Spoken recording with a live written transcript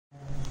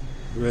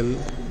Well,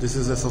 this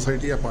is a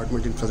society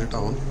apartment in Frazer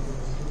town.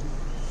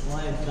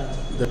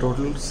 The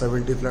total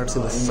 70 flats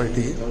in the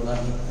society.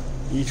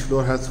 Each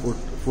floor has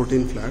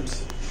 14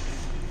 flats.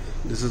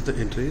 This is the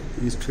entry,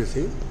 east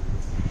facing.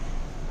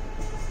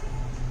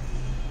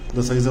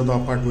 The size of the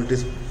apartment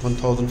is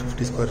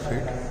 1050 square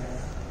feet.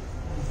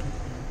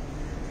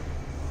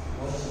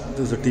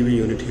 There is a TV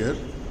unit here.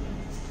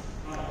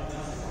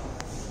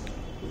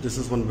 This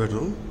is one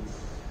bedroom.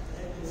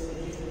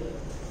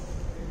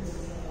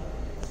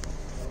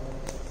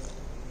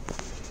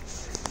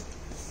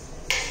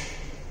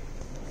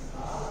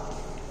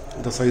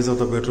 The size of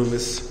the bedroom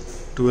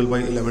is 12 by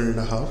 11 and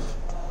a half.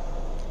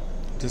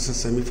 This is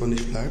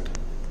semi-furnished flat.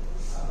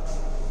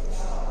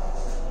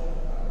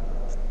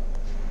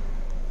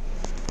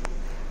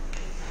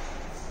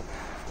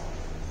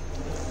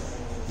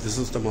 This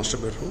is the master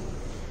bedroom.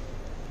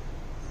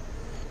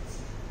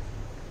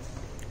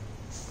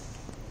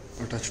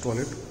 Attached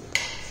toilet.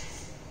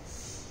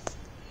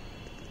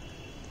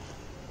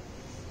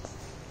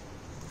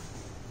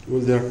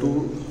 Well, there are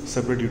two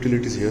separate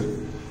utilities here.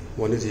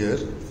 One is here.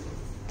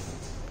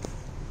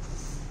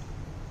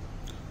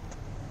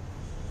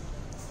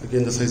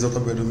 Again, the size of the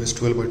bedroom is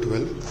 12 by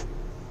 12.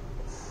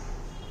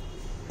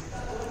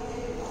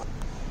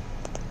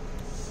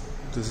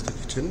 This is the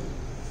kitchen.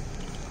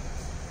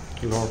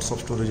 Lots of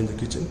storage in the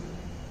kitchen.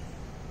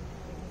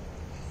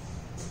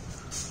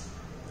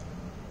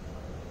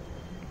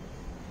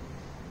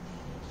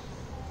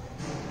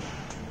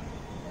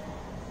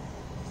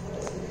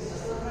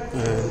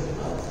 And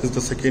this is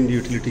the second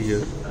utility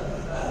here.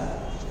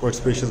 Quite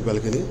spacious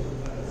balcony.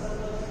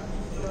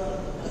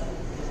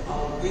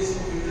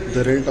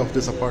 The rent of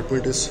this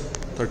apartment is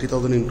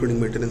 30,000 including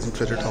maintenance in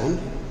Frazer town.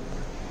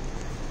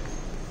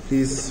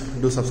 Please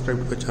do subscribe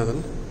to the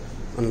channel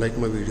and like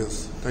my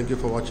videos. Thank you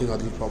for watching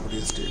Adil Property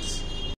Estates.